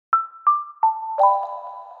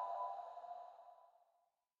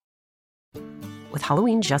With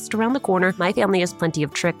Halloween just around the corner, my family has plenty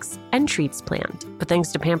of tricks and treats planned. But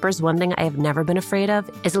thanks to Pampers, one thing I have never been afraid of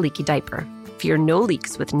is a leaky diaper. Fear no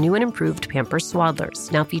leaks with new and improved Pampers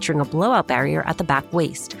Swaddlers, now featuring a blowout barrier at the back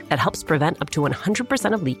waist that helps prevent up to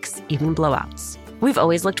 100% of leaks, even blowouts. We've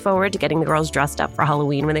always looked forward to getting the girls dressed up for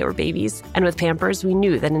Halloween when they were babies. And with Pampers, we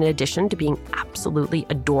knew that in addition to being absolutely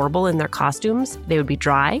adorable in their costumes, they would be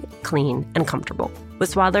dry, clean, and comfortable.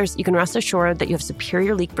 With Swaddlers, you can rest assured that you have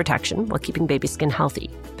superior leak protection while keeping baby skin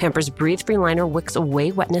healthy. Pampers Breathe-Free Liner wicks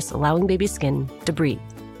away wetness, allowing baby skin to breathe,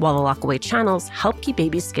 while the lock-away channels help keep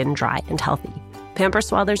baby skin dry and healthy. Pampers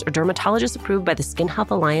Swaddlers are dermatologist approved by the Skin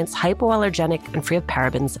Health Alliance, hypoallergenic, and free of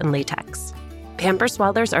parabens and latex. Pampers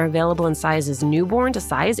Swaddlers are available in sizes newborn to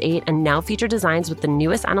size 8 and now feature designs with the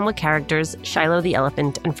newest animal characters, Shiloh the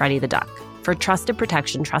elephant and Freddie the duck. For trusted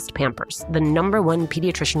protection, trust Pampers, the #1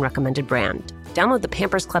 pediatrician recommended brand. Download the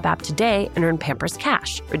Pampers Club app today and earn Pampers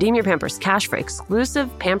Cash. Redeem your Pampers Cash for exclusive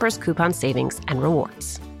Pampers coupon savings and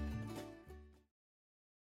rewards.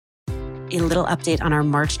 A little update on our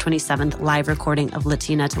March 27th live recording of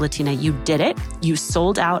Latina to Latina. You did it. You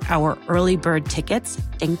sold out our early bird tickets.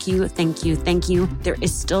 Thank you, thank you, thank you. There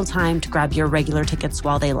is still time to grab your regular tickets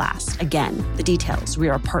while they last. Again, the details. We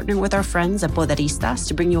are partnering with our friends at Poderistas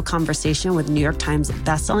to bring you a conversation with New York Times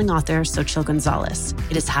bestselling author Xochitl Gonzalez.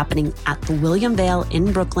 It is happening at the William Vale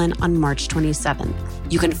in Brooklyn on March 27th.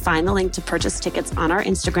 You can find the link to purchase tickets on our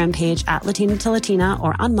Instagram page at Latina to Latina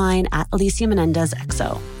or on mine at Alicia Menendez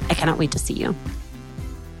XO. I cannot wait to see you.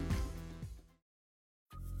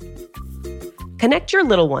 Connect your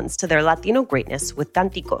little ones to their Latino greatness with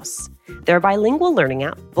Canticos. Their bilingual learning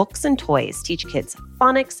app, books and toys teach kids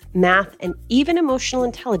phonics, math, and even emotional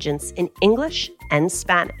intelligence in English and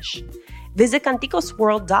Spanish. Visit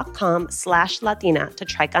canticosworld.com/Latina to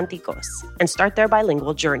try Canticos and start their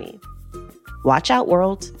bilingual journey. Watch out,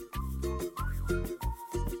 world.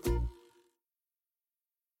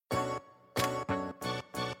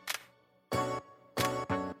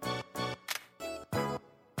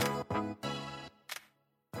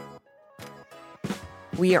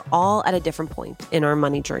 We are all at a different point in our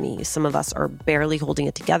money journey. Some of us are barely holding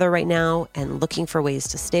it together right now and looking for ways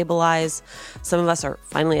to stabilize. Some of us are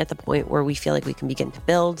finally at the point where we feel like we can begin to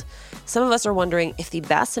build. Some of us are wondering if the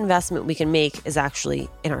best investment we can make is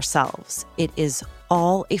actually in ourselves. It is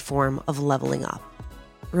all a form of leveling up.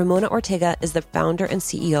 Ramona Ortega is the founder and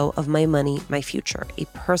CEO of My Money, My Future, a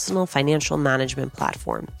personal financial management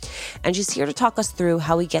platform. And she's here to talk us through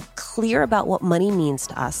how we get clear about what money means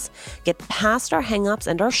to us, get past our hangups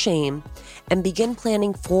and our shame, and begin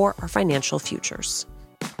planning for our financial futures.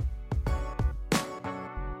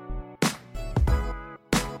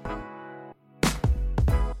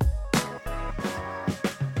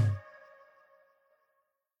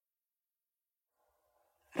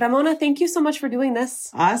 Ramona, thank you so much for doing this.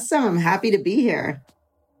 Awesome. I'm happy to be here.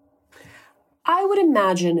 I would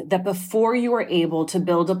imagine that before you are able to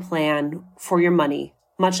build a plan for your money,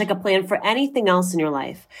 much like a plan for anything else in your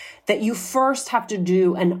life, that you first have to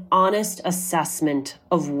do an honest assessment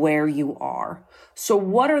of where you are. So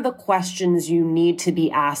what are the questions you need to be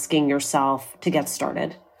asking yourself to get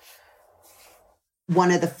started? One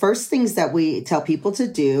of the first things that we tell people to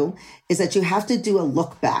do is that you have to do a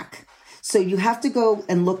look back. So you have to go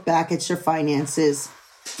and look back at your finances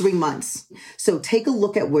 3 months. So take a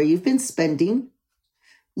look at where you've been spending.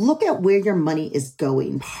 Look at where your money is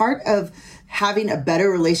going. Part of having a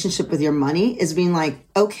better relationship with your money is being like,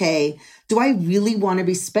 okay, do I really want to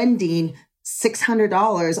be spending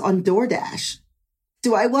 $600 on DoorDash?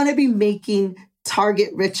 Do I want to be making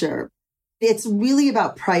Target richer? It's really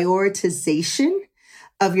about prioritization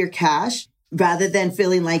of your cash, rather than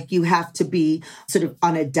feeling like you have to be sort of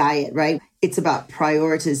on a diet, right? It's about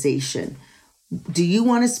prioritization. Do you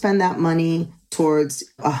want to spend that money towards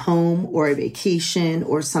a home or a vacation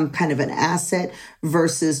or some kind of an asset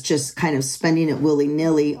versus just kind of spending it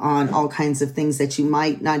willy-nilly on all kinds of things that you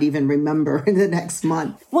might not even remember in the next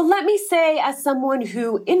month? Well, let me say, as someone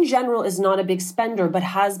who in general is not a big spender, but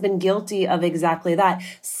has been guilty of exactly that,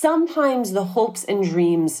 sometimes the hopes and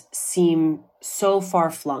dreams seem so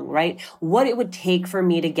far-flung, right? What it would take for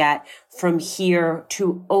me to get from here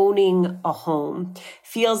to owning a home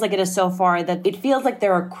feels like it is so far that it feels like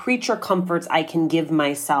there are creature comforts I can give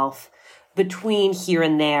myself between here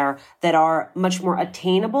and there that are much more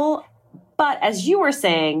attainable, but as you were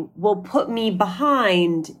saying, will put me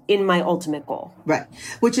behind in my ultimate goal. Right.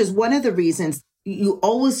 Which is one of the reasons you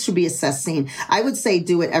always should be assessing. I would say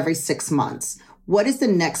do it every 6 months. What is the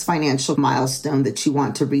next financial milestone that you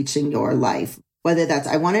want to reach in your life? Whether that's,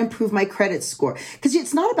 I want to improve my credit score. Because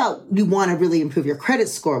it's not about you want to really improve your credit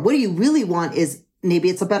score. What do you really want is maybe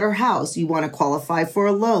it's a better house. You want to qualify for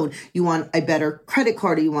a loan. You want a better credit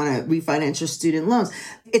card. Or you want to refinance your student loans.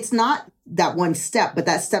 It's not that one step, but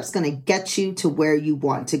that step's going to get you to where you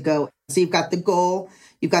want to go. So you've got the goal.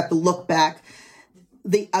 You've got the look back.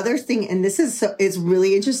 The other thing, and this is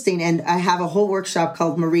really interesting, and I have a whole workshop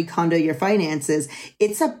called Marie Kondo Your Finances.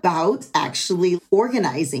 It's about actually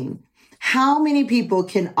organizing. How many people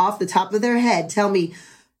can, off the top of their head, tell me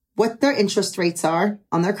what their interest rates are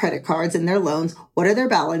on their credit cards and their loans? What are their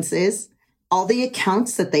balances? All the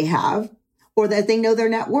accounts that they have, or that they know their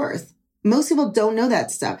net worth. Most people don't know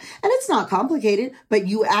that stuff. And it's not complicated, but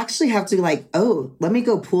you actually have to let me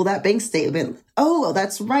go pull that bank statement. Oh, well,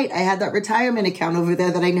 that's right. I had that retirement account over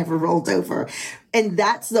there that I never rolled over. And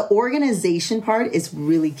that's the organization part is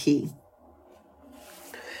really key.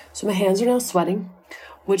 So my hands are now sweating,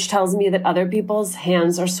 which tells me that other people's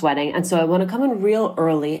hands are sweating. And so I want to come in real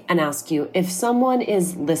early and ask you, if someone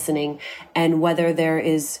is listening and whether there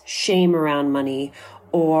is shame around money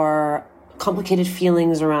or complicated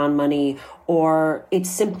feelings around money, or it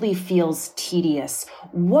simply feels tedious,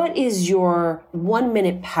 what is your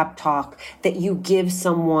 1-minute pep talk that you give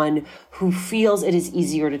someone who feels it is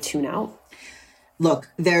easier to tune out? Look,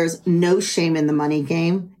 there's no shame in the money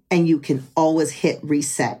game, and you can always hit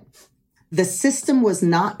reset. The system was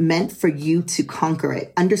not meant for you to conquer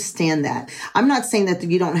it. Understand that. I'm not saying that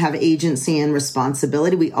you don't have agency and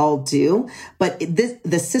responsibility. We all do. But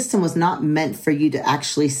the system was not meant for you to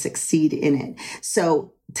actually succeed in it.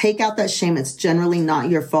 So take out that shame. It's generally not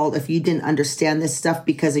your fault if you didn't understand this stuff,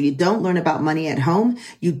 because if you don't learn about money at home,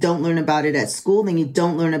 you don't learn about it at school, then you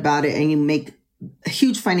don't learn about it and you make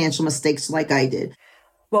huge financial mistakes like I did.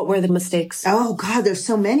 What were the mistakes? Oh, God, there's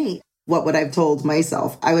so many. What would I have told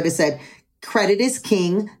myself? I would have said, credit is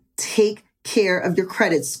king. Take care of your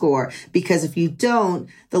credit score, because if you don't,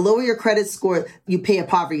 the lower your credit score, you pay a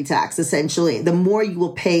poverty tax, essentially. The more you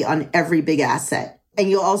will pay on every big asset. And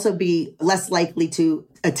you'll also be less likely to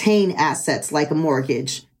attain assets like a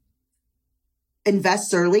mortgage.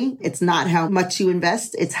 Invest early. It's not how much you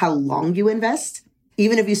invest. It's how long you invest.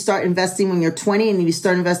 Even if you start investing when you're 20 and you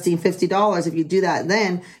start investing $50, if you do that,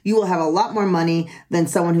 then you will have a lot more money than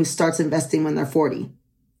someone who starts investing when they're 40.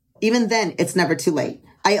 Even then, it's never too late.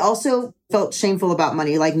 I also felt shameful about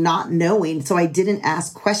money, like not knowing. So I didn't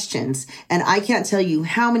ask questions. And I can't tell you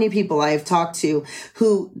how many people I have talked to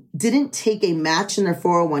who didn't take a match in their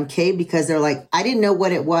 401k because they're like, I didn't know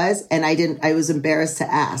what it was. And I was embarrassed to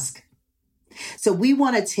ask. So we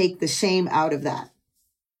want to take the shame out of that.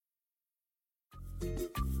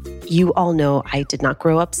 You all know I did not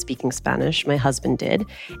grow up speaking Spanish. My husband did.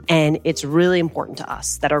 And it's really important to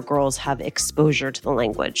us that our girls have exposure to the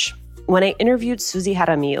language. When I interviewed Suzy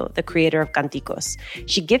Jaramillo, the creator of Canticos,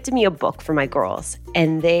 she gifted me a book for my girls,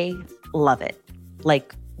 and they love it.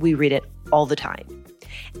 Like, we read it all the time.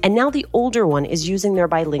 And now the older one is using their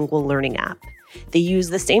bilingual learning app. They use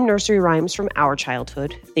the same nursery rhymes from our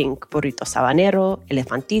childhood, think burrito sabanero,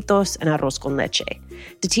 elefantitos, and arroz con leche,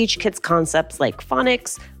 to teach kids concepts like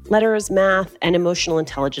phonics, letters, math, and emotional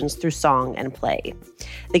intelligence through song and play.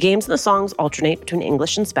 The games and the songs alternate between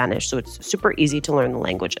English and Spanish, so it's super easy to learn the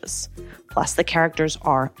languages. Plus, the characters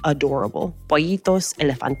are adorable. Pollitos,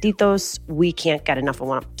 elefantitos, we can't get enough. I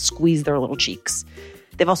want to squeeze their little cheeks.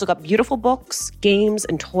 They've also got beautiful books, games,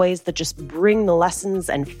 and toys that just bring the lessons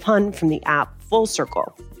and fun from the app full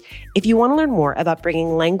circle. If you want to learn more about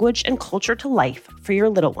bringing language and culture to life for your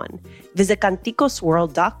little one, visit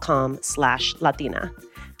canticosworld.com/Latina.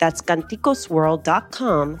 That's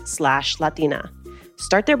canticosworld.com/Latina.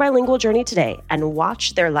 Start their bilingual journey today and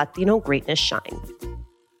watch their Latino greatness shine.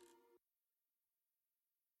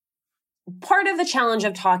 Part of the challenge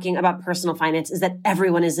of talking about personal finance is that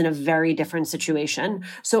everyone is in a very different situation.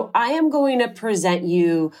 So I am going to present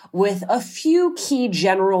you with a few key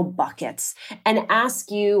general buckets and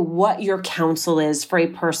ask you what your counsel is for a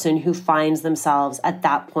person who finds themselves at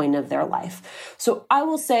that point of their life. So I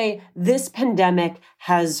will say this pandemic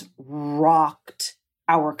has rocked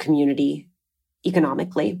our community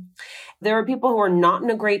economically. There are people who are not in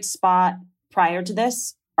a great spot prior to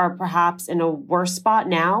this, are perhaps in a worse spot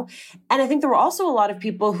now. And I think there were also a lot of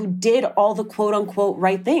people who did all the quote unquote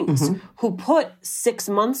right things, who put 6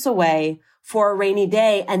 months away for a rainy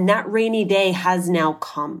day, and that rainy day has now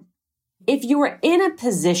come. If you are in a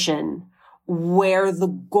position where the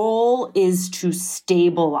goal is to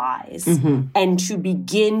stabilize and to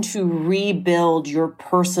begin to rebuild your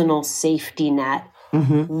personal safety net,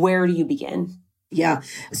 where do you begin? Yeah.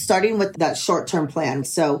 Starting with that short-term plan.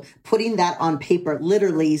 So putting that on paper,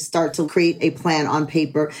 literally start to create a plan on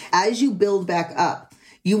paper. As you build back up,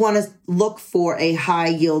 you want to look for a high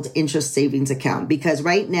yield interest savings account because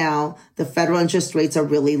right now the federal interest rates are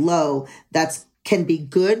really low. That's can be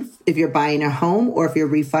good if you're buying a home or if you're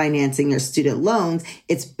refinancing your student loans.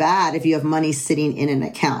 It's bad if you have money sitting in an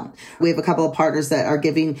account. We have a couple of partners that are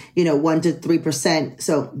giving, 1 to 3%.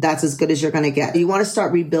 So that's as good as you're going to get. You want to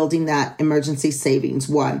start rebuilding that emergency savings.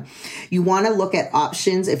 One, you want to look at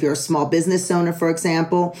options if you're a small business owner, for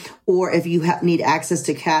example, or if you need access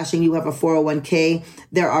to cash and you have a 401k.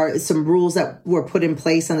 There are some rules that were put in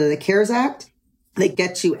place under the CARES Act that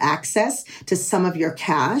get you access to some of your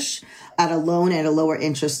cash at a loan at a lower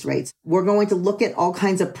interest rates. We're going to look at all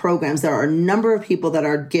kinds of programs. There are a number of people that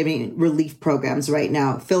are giving relief programs right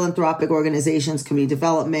now, philanthropic organizations, community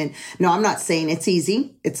development. No, I'm not saying it's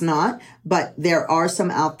easy. It's not, but there are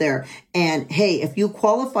some out there. And hey, if you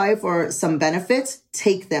qualify for some benefits,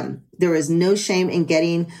 take them. There is no shame in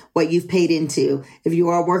getting what you've paid into. If you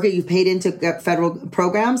are a worker, you've paid into federal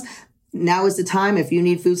programs. Now is the time. If you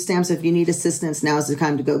need food stamps, if you need assistance, now is the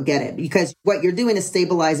time to go get it because what you're doing is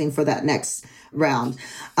stabilizing for that next round.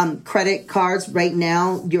 Credit cards right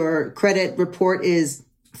now, your credit report is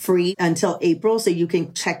free until April. So you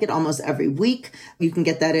can check it almost every week. You can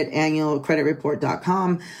get that at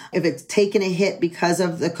annualcreditreport.com. If it's taken a hit because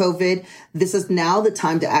of the COVID, this is now the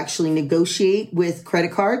time to actually negotiate with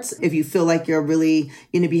credit cards. If you feel like you're really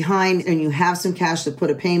behind and you have some cash to put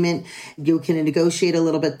a payment, you can negotiate a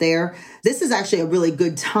little bit there. This is actually a really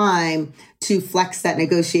good time to flex that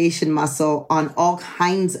negotiation muscle on all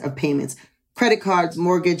kinds of payments, credit cards,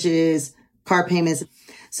 mortgages, car payments.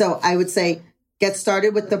 So I would say, get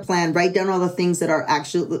started with the plan. Write down all the things that are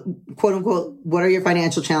actually, quote unquote, what are your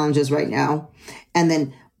financial challenges right now? And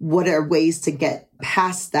then what are ways to get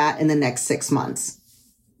past that in the next 6 months?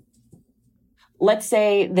 Let's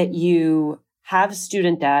say that you have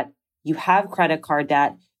student debt, you have credit card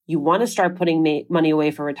debt, you want to start putting money away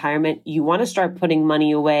for retirement, you want to start putting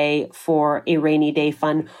money away for a rainy day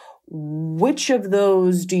fund. Which of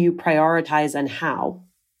those do you prioritize and how?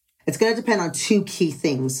 It's going to depend on two key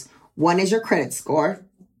things. One is your credit score,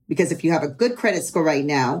 because if you have a good credit score right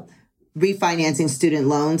now, refinancing student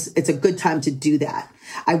loans, it's a good time to do that.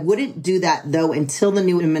 I wouldn't do that, though, until the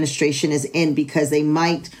new administration is in because they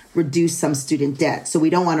might reduce some student debt. So we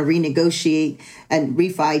don't want to renegotiate and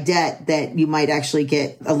refi debt that you might actually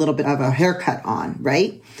get a little bit of a haircut on,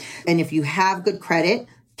 right? And if you have good credit,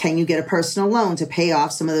 can you get a personal loan to pay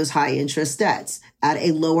off some of those high interest debts at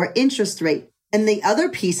a lower interest rate? And the other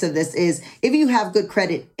piece of this is if you have good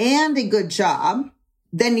credit and a good job,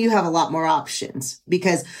 then you have a lot more options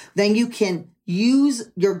because then you can use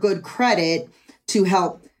your good credit to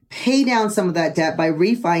help pay down some of that debt by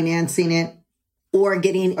refinancing it or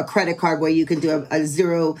getting a credit card where you can do a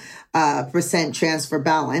 0% transfer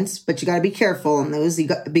balance. But you got to be careful on those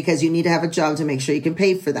because you need to have a job to make sure you can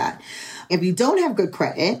pay for that. If you don't have good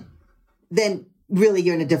credit, then really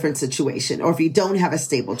you're in a different situation. Or if you don't have a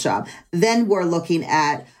stable job, then we're looking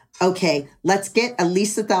at, okay, let's get at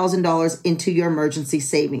least $1,000 into your emergency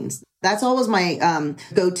savings. That's always my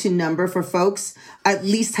go-to number for folks. At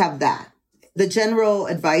least have that. The general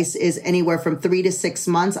advice is anywhere from 3 to 6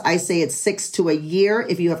 months. I say it's 6 to a year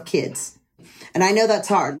if you have kids. And I know that's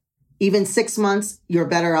hard. Even 6 months, you're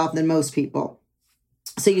better off than most people.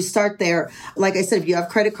 So you start there. Like I said, if you have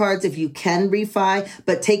credit cards, if you can refi,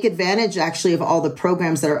 but take advantage actually of all the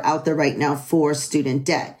programs that are out there right now for student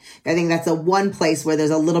debt. I think that's the one place where there's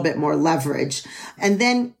a little bit more leverage. And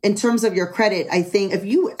then in terms of your credit, I think if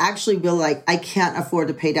you actually feel like I can't afford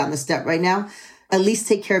to pay down this debt right now, at least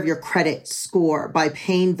take care of your credit score by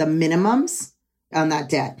paying the minimums on that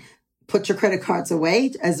debt. Put your credit cards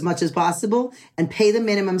away as much as possible and pay the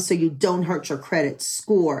minimum so you don't hurt your credit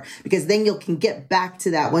score, because then you can get back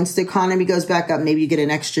to that. Once the economy goes back up, maybe you get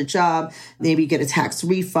an extra job, maybe you get a tax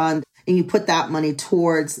refund, and you put that money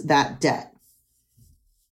towards that debt.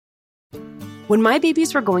 When my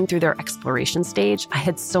babies were going through their exploration stage, I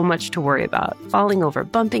had so much to worry about. Falling over,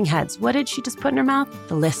 bumping heads. What did she just put in her mouth?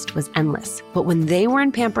 The list was endless. But when they were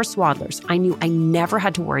in Pampers Swaddlers, I knew I never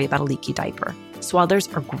had to worry about a leaky diaper.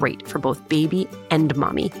 Swaddlers are great for both baby and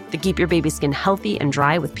mommy. They keep your baby's skin healthy and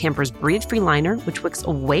dry with Pampers Breathe-Free Liner, which wicks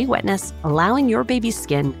away wetness, allowing your baby's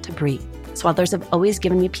skin to breathe. Swaddlers have always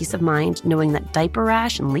given me peace of mind knowing that diaper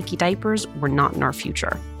rash and leaky diapers were not in our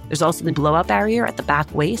future. There's also the blowout barrier at the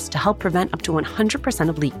back waist to help prevent up to 100%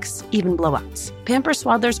 of leaks, even blowouts. Pampers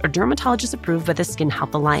Swaddlers are dermatologist approved by the Skin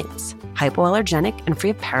Health Alliance, hypoallergenic and free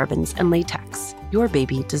of parabens and latex. Your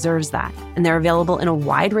baby deserves that. And they're available in a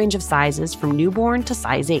wide range of sizes from newborn to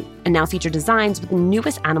size 8, and now feature designs with the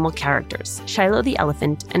newest animal characters, Shiloh the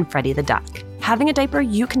elephant and Freddie the duck. Having a diaper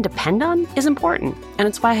you can depend on is important, and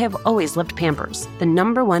it's why I have always loved Pampers, the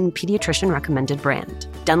 #1 pediatrician-recommended brand.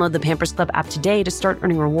 Download the Pampers Club app today to start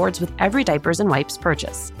earning rewards with every diapers and wipes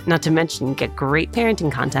purchase. Not to mention, get great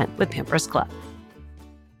parenting content with Pampers Club.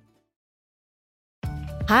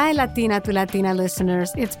 Hi, Latina to Latina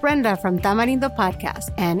listeners. It's Brenda from Tamarindo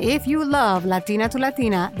Podcast. And if you love Latina to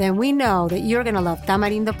Latina, then we know that you're going to love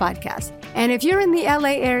Tamarindo Podcast. And if you're in the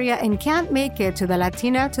LA area and can't make it to the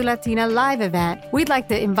Latina to Latina live event, we'd like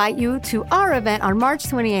to invite you to our event on March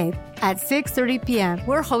 28th at 6:30 p.m.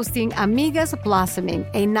 We're hosting Amigas Blossoming,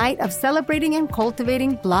 a night of celebrating and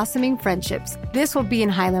cultivating blossoming friendships. This will be in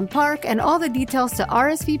Highland Park, and all the details to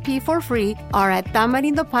RSVP for free are at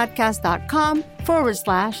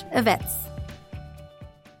tamarindopodcast.com/events.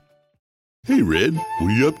 Hey, Red, what are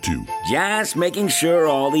you up to? Just making sure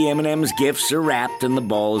all the M&M's gifts are wrapped and the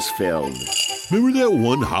ball's filled. Remember that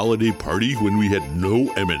one holiday party when we had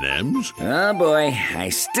no M&Ms? Oh boy, I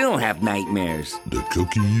still have nightmares. The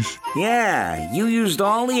cookies? Yeah, you used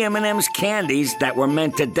all the M&M's candies that were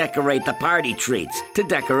meant to decorate the party treats, to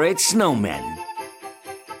decorate snowmen.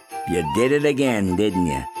 You did it again, didn't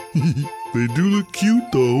you? They do look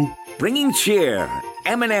cute, though. Bringing cheer,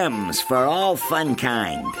 M&M's for all fun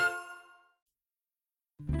kind.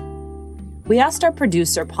 We asked our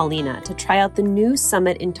producer, Paulina, to try out the new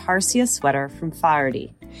Summit Intarsia sweater from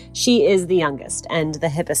Faherty. She is the youngest and the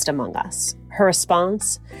hippest among us. Her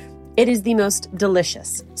response? It is the most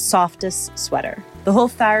delicious, softest sweater. The whole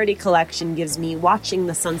Faherty collection gives me watching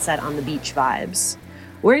the sunset on the beach vibes.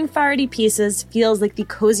 Wearing Faherty pieces feels like the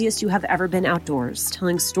coziest you have ever been outdoors,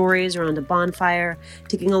 telling stories around a bonfire,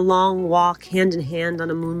 taking a long walk hand in hand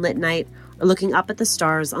on a moonlit night, or looking up at the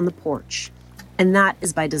stars on the porch. And that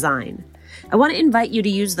is by design. I want to invite you to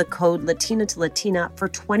use the code Latina to Latina for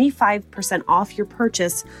 25% off your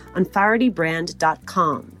purchase on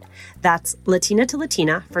FahertyBrand.com. That's Latina to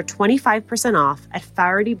Latina for 25% off at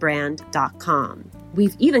FahertyBrand.com.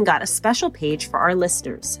 We've even got a special page for our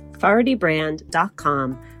listeners,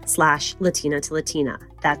 FahertyBrand.com/Latina to Latina.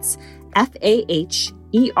 That's FAHERTY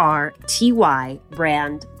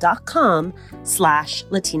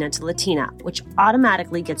brand.com/Latina to Latina, which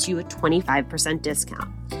automatically gets you a 25% discount.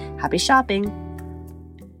 Happy shopping.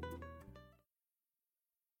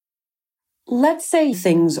 Let's say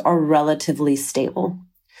things are relatively stable.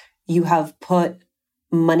 You have put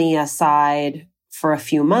money aside for a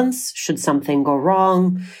few months should something go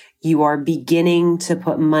wrong. You are beginning to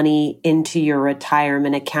put money into your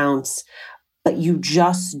retirement accounts, but you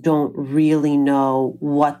just don't really know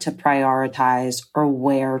what to prioritize or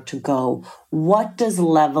where to go. What does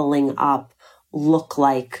leveling up look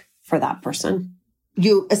like for that person?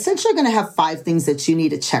 You essentially are going to have 5 things that you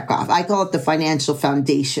need to check off. I call it the financial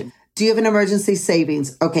foundation. Do you have an emergency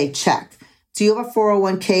savings? Okay, check. Do you have a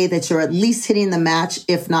 401k that you're at least hitting the match,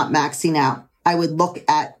 if not maxing out? I would look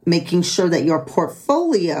at making sure that your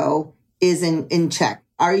portfolio is in check.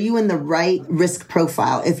 Are you in the right risk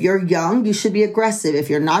profile? If you're young, you should be aggressive. If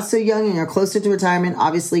you're not so young and you're closer to retirement,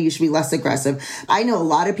 obviously you should be less aggressive. I know a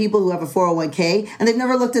lot of people who have a 401k and they've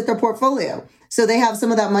never looked at their portfolio. So they have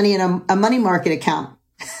some of that money in a money market account,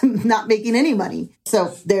 not making any money.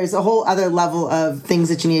 So there's a whole other level of things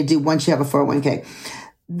that you need to do once you have a 401k.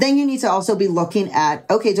 Then you need to also be looking at,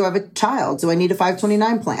 okay, do I have a child? Do I need a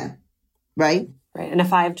 529 plan? Right? Right. And a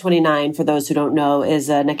 529, for those who don't know, is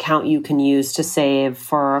an account you can use to save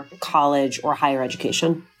for college or higher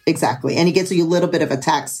education. Exactly. And it gets you a little bit of a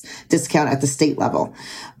tax discount at the state level.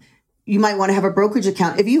 You might want to have a brokerage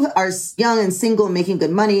account. If you are young and single and making good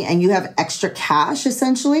money and you have extra cash,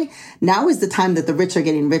 essentially, now is the time that the rich are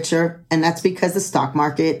getting richer. And that's because the stock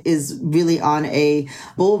market is really on a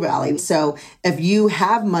bull rally. So if you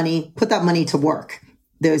have money, put that money to work.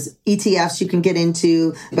 There's ETFs you can get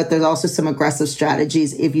into, but there's also some aggressive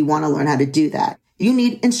strategies if you want to learn how to do that. You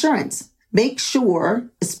need insurance. Make sure,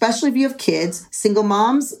 especially if you have kids, single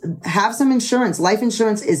moms, have some insurance. Life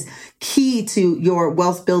insurance is key to your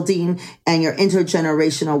wealth building and your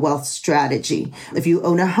intergenerational wealth strategy. If you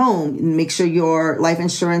own a home, make sure your life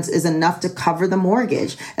insurance is enough to cover the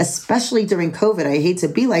mortgage, especially during COVID. I hate to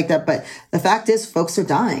be like that, but the fact is folks are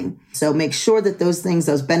dying. So make sure that those things,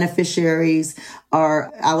 those beneficiaries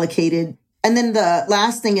are allocated. And then the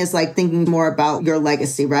last thing is like thinking more about your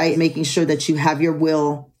legacy, right? Making sure that you have your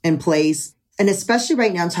will in place. And especially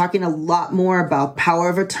right now, I'm talking a lot more about power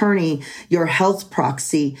of attorney, your health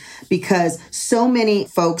proxy, because so many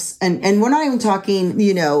folks, and we're not even talking,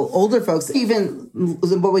 older folks, even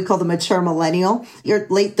what we call the mature millennial, your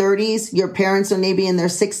late 30s, your parents are maybe in their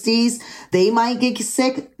 60s, they might get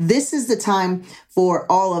sick. This is the time for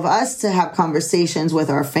all of us to have conversations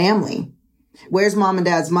with our family. Where's mom and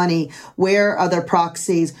dad's money? Where are their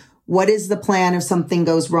proxies? What is the plan if something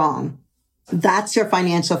goes wrong? That's your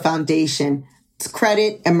financial foundation. It's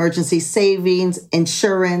credit, emergency savings,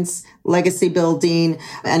 insurance, legacy building,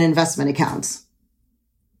 and investment accounts.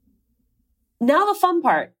 Now the fun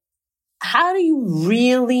part. How do you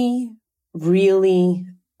really, really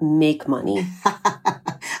make money?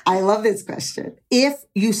 I love this question. If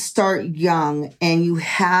you start young and you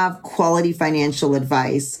have quality financial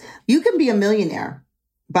advice, you can be a millionaire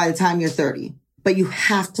by the time you're 30, but you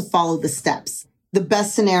have to follow the steps. The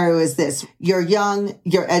best scenario is this. You're young,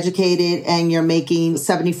 you're educated, and you're making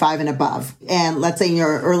 75 and above. And let's say in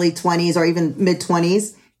your early 20s or even mid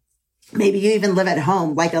 20s, maybe you even live at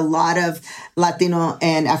home like a lot of Latino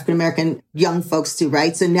and African-American young folks do,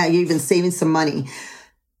 right? So now you're even saving some money.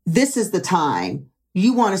 This is the time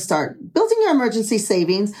you want to start building your emergency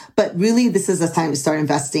savings, but really this is the time to start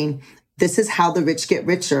investing. This is how the rich get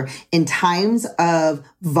richer. In times of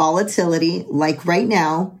volatility, like right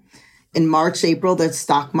now, in March, April, the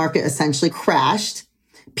stock market essentially crashed.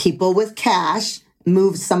 People with cash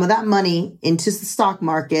moved some of that money into the stock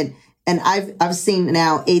market. And I've seen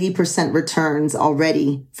now 80% returns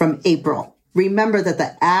already from April. Remember that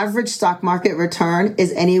the average stock market return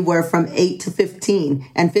is anywhere from 8 to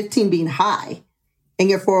 15, and 15 being high. In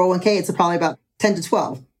your 401k, it's probably about 10 to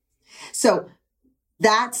 12. So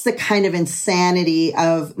that's the kind of insanity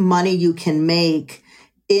of money you can make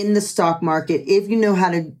in the stock market if you know how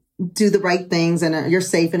to do the right things and you're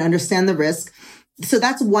safe and understand the risk. So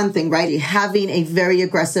that's one thing, right? Having a very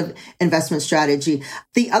aggressive investment strategy.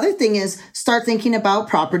 The other thing is start thinking about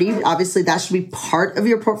property. Obviously, that should be part of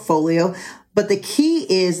your portfolio. But the key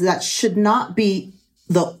is that should not be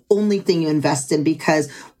the only thing you invest in,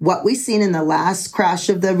 because what we've seen in the last crash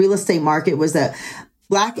of the real estate market was that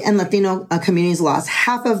Black and Latino communities lost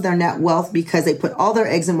half of their net wealth because they put all their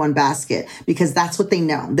eggs in one basket, because that's what they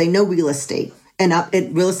know. They know real estate. And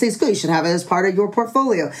real estate is good. You should have it as part of your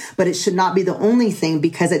portfolio, but it should not be the only thing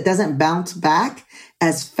because it doesn't bounce back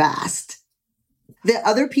as fast. The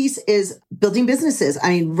other piece is building businesses. I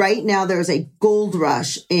mean, right now there's a gold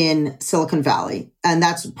rush in Silicon Valley. And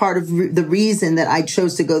that's part of the reason that I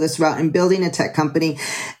chose to go this route in building a tech company,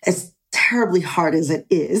 as terribly hard as it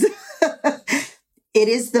is. It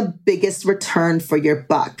is the biggest return for your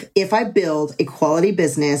buck. If I build a quality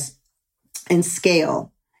business and scale,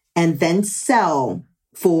 and then sell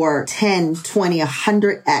for 10, 20,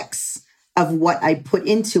 100x of what I put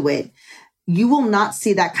into it, you will not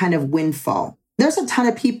see that kind of windfall. There's a ton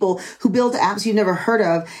of people who build apps you've never heard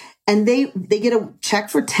of, and they get a check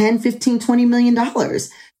for 10, 15, $20 million.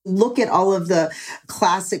 Look at all of the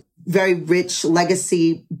classic, very rich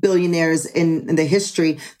legacy billionaires in the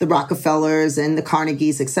history, the Rockefellers and the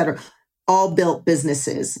Carnegies, et cetera. All built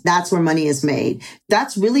businesses. That's where money is made.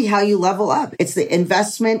 That's really how you level up. It's the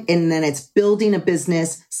investment, and then it's building a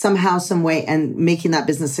business somehow, some way, and making that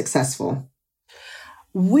business successful.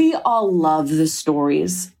 We all love the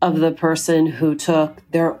stories of the person who took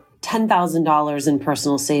their $10,000 in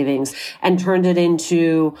personal savings and turned it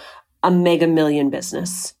into a mega million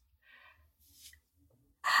business.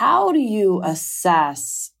 How do you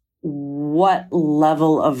assess what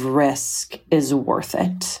level of risk is worth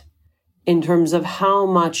it in terms of how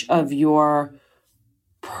much of your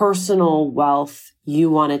personal wealth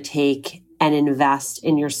you want to take and invest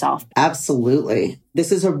in yourself? Absolutely.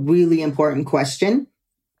 This is a really important question.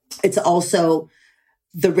 It's also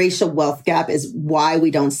the racial wealth gap is why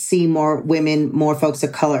we don't see more women, more folks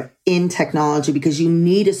of color in technology, because you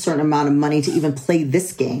need a certain amount of money to even play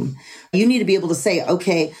this game. You need to be able to say,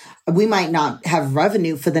 okay, we might not have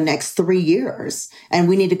revenue for the next 3 years and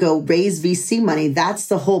we need to go raise VC money. That's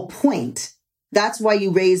the whole point. That's why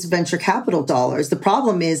you raise venture capital dollars. The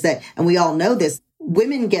problem is that, and we all know this,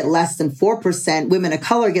 women get less than 4%. Women of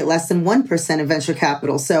color get less than 1% of venture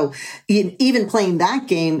capital. So even playing that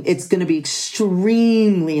game, it's going to be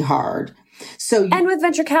extremely hard. And with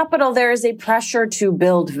venture capital, there is a pressure to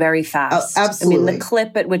build very fast. Oh, absolutely. I mean, the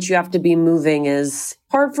clip at which you have to be moving is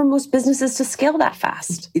hard for most businesses to scale that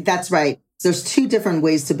fast. That's right. There's two different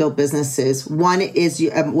ways to build businesses. One is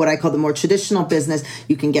what I call the more traditional business.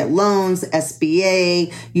 You can get loans,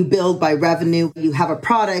 SBA, you build by revenue. You have a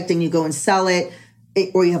product and you go and sell it,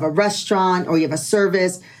 or you have a restaurant or you have a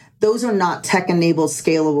service. Those are not tech-enabled,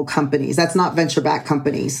 scalable companies. That's not venture-backed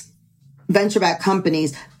companies. venture-backed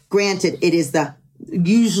companies, granted, it is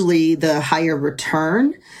usually the higher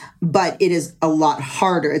return, but it is a lot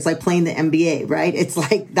harder. It's like playing the NBA, right? It's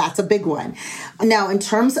like, that's a big one. Now, in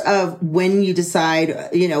terms of when you decide,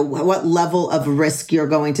 what level of risk you're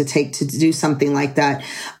going to take to do something like that,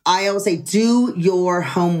 I always say, do your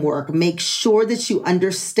homework. Make sure that you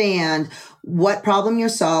understand what problem you're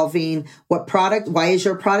solving, why is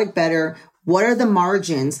your product better? What are the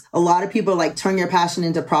margins? A lot of people like turn your passion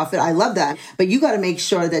into profit. I love that. But you got to make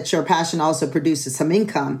sure that your passion also produces some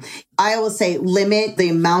income. I always say limit the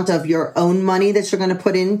amount of your own money that you're going to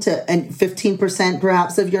put into 15%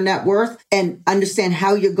 perhaps of your net worth, and understand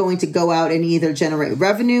how you're going to go out and either generate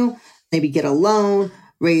revenue, maybe get a loan,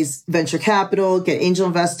 raise venture capital, get angel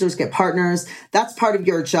investors, get partners. That's part of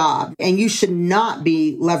your job. And you should not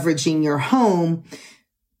be leveraging your home,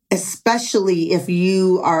 especially if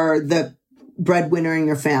you are the breadwinner in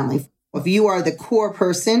your family. If you are the core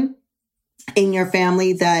person in your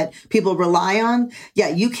family that people rely on,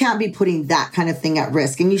 you can't be putting that kind of thing at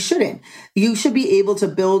risk, and you shouldn't. You should be able to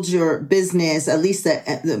build your business, at least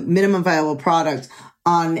the minimum viable product,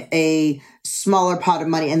 on a smaller pot of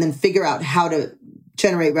money, and then figure out how to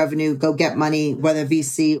generate revenue, go get money, whether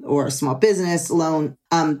VC or a small business loan.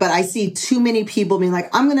 But I see too many people being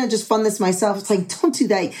like, I'm going to just fund this myself. It's like, don't do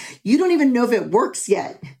that. You don't even know if it works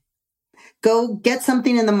yet. Go get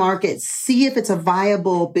something in the market, see if it's a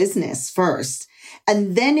viable business first.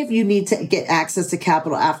 And then if you need to get access to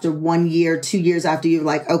capital after 1 year, 2 years after you're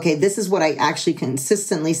like, okay, this is what I actually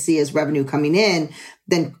consistently see as revenue coming in,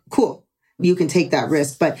 then cool, you can take that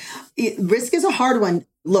risk. But risk is a hard one.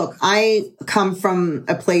 Look, I come from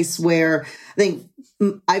a place where I think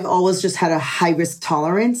I've always just had a high risk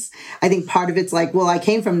tolerance. I think part of it's like, well, I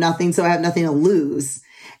came from nothing, so I have nothing to lose.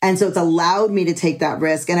 And so it's allowed me to take that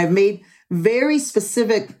risk. And I've made very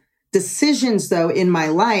specific decisions, though, in my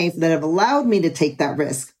life that have allowed me to take that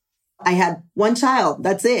risk. I had one child.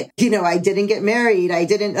 That's it. I didn't get married.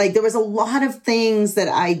 There was a lot of things that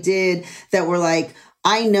I did that were like,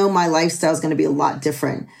 I know my lifestyle is going to be a lot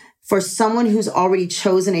different. For someone who's already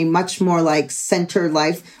chosen a much more like centered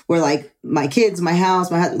life where like my kids, my house,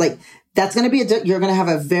 that's going to be you're going to have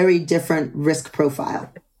a very different risk profile.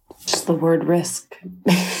 Just the word risk.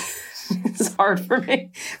 It's hard for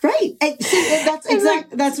me. Right. That's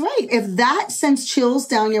right. If that sends chills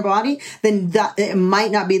down your body, then it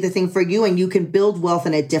might not be the thing for you, and you can build wealth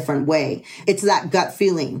in a different way. It's that gut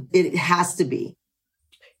feeling. It has to be.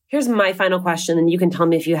 Here's my final question, and you can tell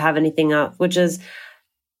me if you have anything else, which is,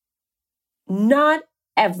 not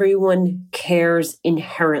everyone cares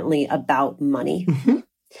inherently about money. Mm-hmm.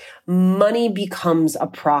 Money becomes a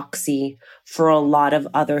proxy for a lot of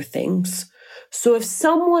other things. So if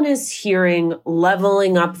someone is hearing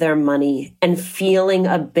leveling up their money and feeling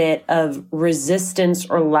a bit of resistance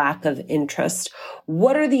or lack of interest,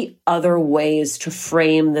 what are the other ways to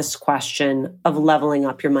frame this question of leveling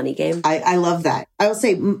up your money game? I love that. I will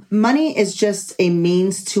say money is just a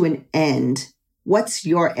means to an end. What's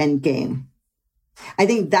your end game? I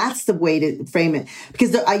think that's the way to frame it,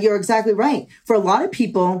 because you're exactly right. For a lot of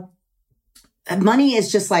people, money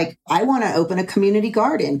is just like, I want to open a community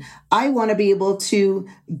garden. I want to be able to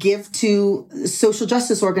give to social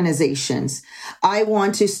justice organizations. I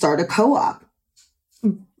want to start a co-op.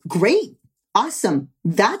 Great. Awesome.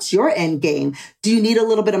 That's your end game. Do you need a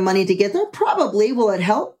little bit of money to get there? Probably. Will it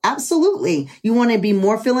help? Absolutely. You want to be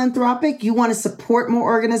more philanthropic? You want to support more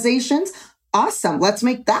organizations? Awesome. Let's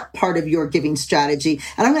make that part of your giving strategy.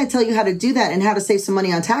 And I'm going to tell you how to do that and how to save some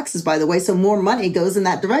money on taxes, by the way, so more money goes in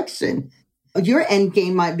that direction. Your end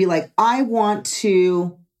game might be like, I want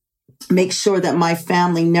to make sure that my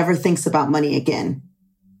family never thinks about money again,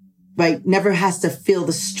 right? Never has to feel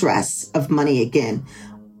the stress of money again.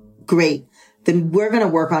 Great. Then we're going to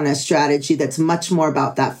work on a strategy that's much more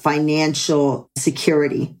about that financial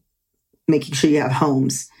security, making sure you have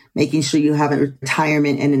homes, making sure you have a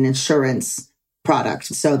retirement and an insurance product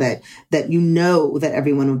so that you know that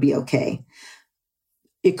everyone will be okay.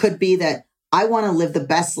 It could be that I want to live the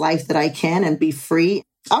best life that I can and be free.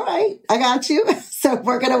 All right, I got you. So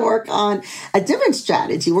we're going to work on a different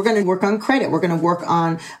strategy. We're going to work on credit. We're going to work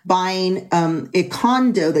on buying a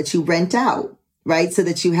condo that you rent out, right? So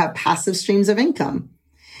that you have passive streams of income.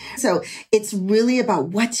 So it's really about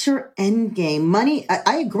what's your end game. Money,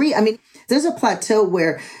 I agree. I mean, there's a plateau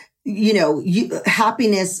where,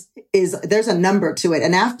 happiness there's a number to it.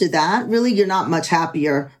 And after that, really, you're not much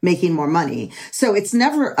happier making more money. So it's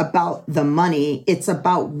never about the money. It's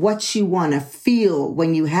about what you want to feel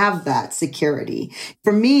when you have that security.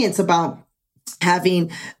 For me, it's about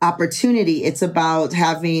having opportunity. It's about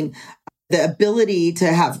having the ability to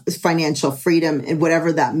have financial freedom and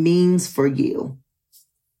whatever that means for you.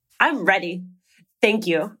 I'm ready. Thank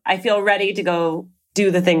you. I feel ready to go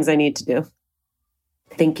do the things I need to do.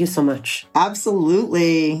 Thank you so much.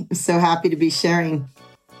 Absolutely. So happy to be sharing.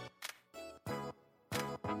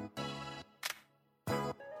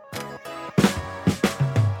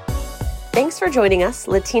 Thanks for joining us.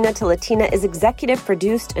 Latina to Latina is executive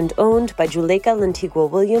produced and owned by Juleyka Lantigua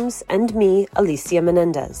Williams and me, Alicia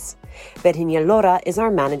Menendez. Virginia Lora is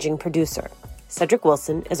our managing producer. Cedric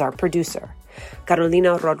Wilson is our producer.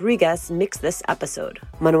 Carolina Rodriguez mixed this episode.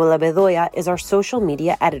 Manuela Bedoya is our social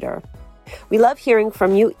media editor. We love hearing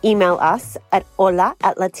from you. Email us at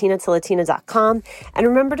hola@latinatolatina.com. And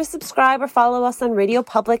remember to subscribe or follow us on Radio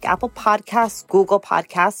Public, Apple Podcasts, Google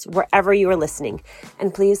Podcasts, wherever you are listening.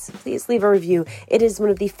 And please leave a review. It is one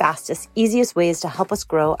of the fastest, easiest ways to help us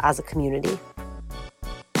grow as a community.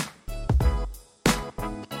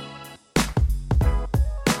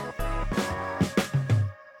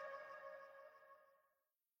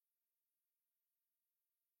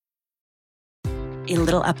 A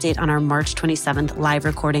little update on our March 27th live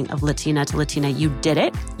recording of Latina to Latina. You did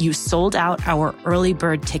it. You sold out our early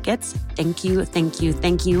bird tickets. Thank you, thank you,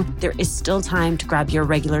 thank you. There is still time to grab your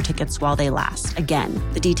regular tickets while they last. Again,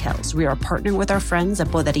 the details. We are partnering with our friends at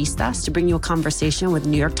Poderistas to bring you a conversation with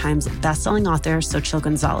New York Times bestselling author Xochitl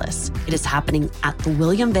Gonzalez. It is happening at the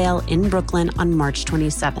William Vale in Brooklyn on March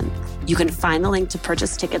 27th. You can find the link to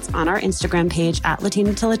purchase tickets on our Instagram page at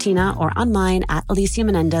Latina to Latina or on mine at Alicia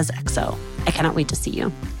Menendez XO. I cannot wait to see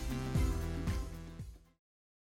you.